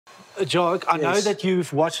Jaque, I know that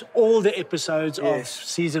you've watched all the episodes of Yes.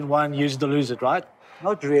 season 1, Use It or Lose It, right?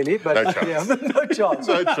 Not really, but No chance. yeah, no chance.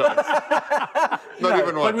 No chance. Not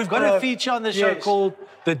even one. But we've got a feature on the show yes. called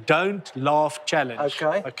the Don't Laugh Challenge.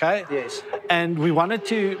 Okay. Okay? Yes. And we wanted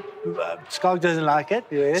to, Schalk doesn't like it,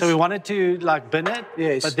 Yes. so we wanted to like bin it.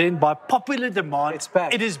 Yes. But then by popular demand, It's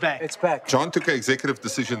back. it is back. It's back. John took an executive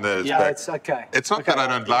decision that it's Yeah, back. It's okay. It's not that I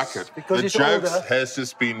don't like it. Because The it's jokes older. has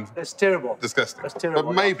just been That's terrible. disgusting. That's terrible.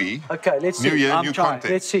 But maybe Okay, let's see. new year, I'm new trying.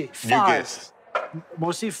 content. Let's see. New 5. guests.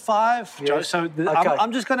 Mostly 5. Yes. Jaque, so Okay.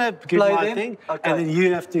 I'm just going to give Play my them. thing, Okay. and then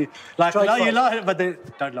you have to, like, Straight no, you first. laugh, but then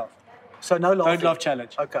don't laugh. So no laughing. Don't laugh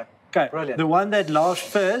challenge. Okay. Okay. Brilliant. The one that laughs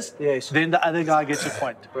first, Yes. then the other guy gets a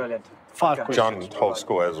point. Brilliant. 5 Okay. questions. John holds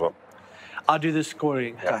score as well. I'll do the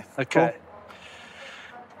scoring. Okay. Okay.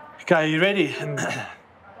 Okay, you ready?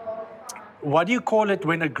 What do you call it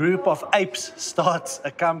when a group of apes starts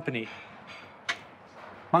a company?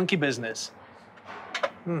 Monkey business.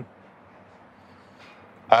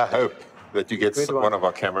 I hope that you get Good one. one of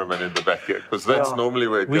our cameramen in the back here, because that's Yeah. normally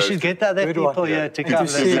where it We goes. should get the other Good people one. here Yeah. to To come.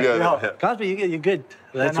 see That's- the- Yeah. yeah. Guys, but you're good.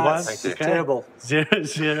 That's No, one. it's you. terrible.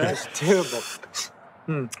 0-0. It's terrible.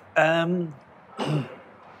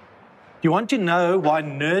 You want to know why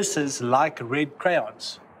nurses like red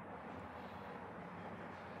crayons?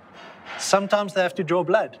 Sometimes they have to draw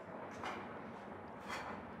blood.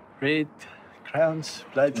 Red crayons,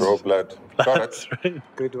 blood. Draw blood. Got it.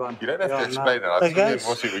 Good one. You don't have to Yeah, explain no. it. I think Okay.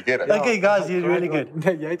 unfortunately we get it. Okay, guys, you're really good.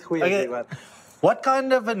 Jy het goeie Okay. idee, man. What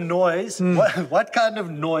kind of a noise? What kind of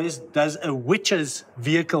noise does a witch's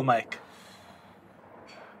vehicle make?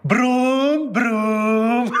 Broom,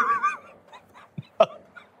 broom.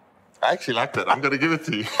 I actually like that. I'm going to give it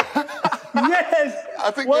to you. Yes. I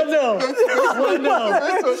think 1-0. 1-0.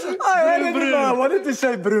 I wanted to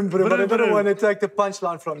say broom, broom, but I Broom, didn't broom. want to take the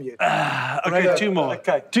punchline from you. Okay, 2 more.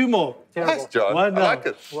 Okay. 2 more. Thanks, John. 1-0. I like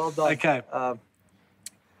it. Well done. Okay.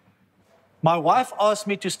 My wife asked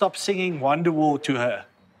me to stop singing Wonderwall to her.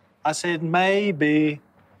 I said, maybe.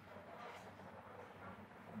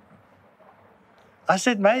 I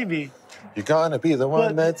said, maybe. You're going to be the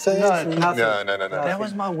one that says... no, nothing. No. That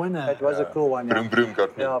was my winner. It was a cool one. Broom, broom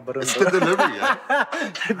got me. Yeah, broom, It's the broom. delivery,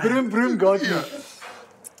 yeah? Broom, broom got you.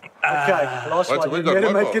 Okay, last What, one. we You got better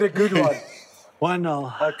one make more. it a good one.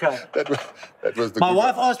 1-0. Okay. That was the My good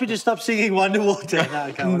wife one. asked me to stop singing Wonderwall to her. No,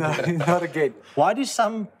 okay, No, not again. Why do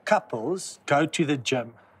some couples go to the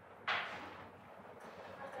gym?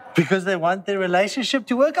 Because they want their relationship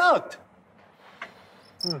to work out.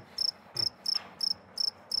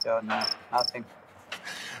 Yeah, no, nothing.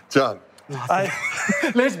 John,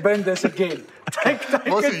 Let's bend this again. Take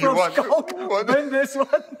Mossy, it you from won. Schalk. Won. Bend this one.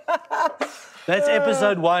 That's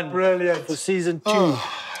episode 1 Brilliant. for season 2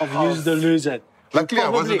 of Use It or Lose It. luckily I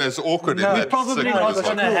wasn't Probably- as awkward in No, that Probably segment not as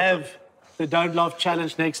going to well. have the Don't Laugh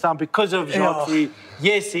challenge next time because of Jaque. Yeah.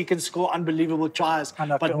 Yes, he can score unbelievable tries,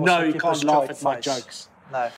 And I but can no, also he keep a can't laugh straight at my face. jokes. No.